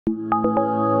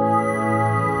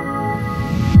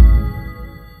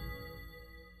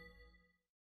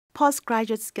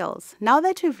Postgraduate skills. Now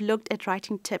that we've looked at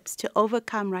writing tips to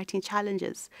overcome writing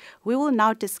challenges, we will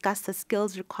now discuss the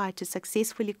skills required to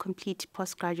successfully complete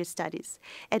postgraduate studies.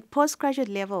 At postgraduate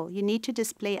level, you need to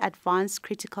display advanced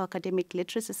critical academic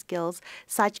literacy skills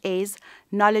such as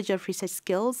knowledge of research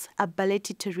skills,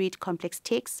 ability to read complex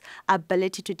texts,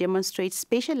 ability to demonstrate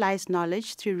specialized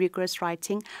knowledge through rigorous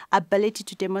writing, ability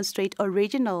to demonstrate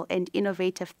original and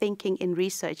innovative thinking in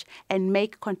research and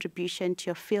make contribution to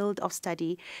your field of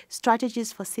study,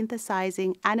 strategies for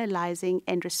synthesizing, analyzing,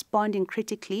 and responding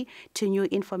critically to new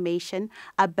information,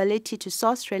 ability to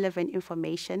source relevant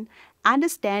information,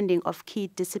 understanding of key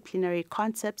disciplinary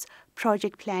concepts,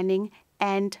 project planning,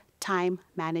 and time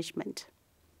management.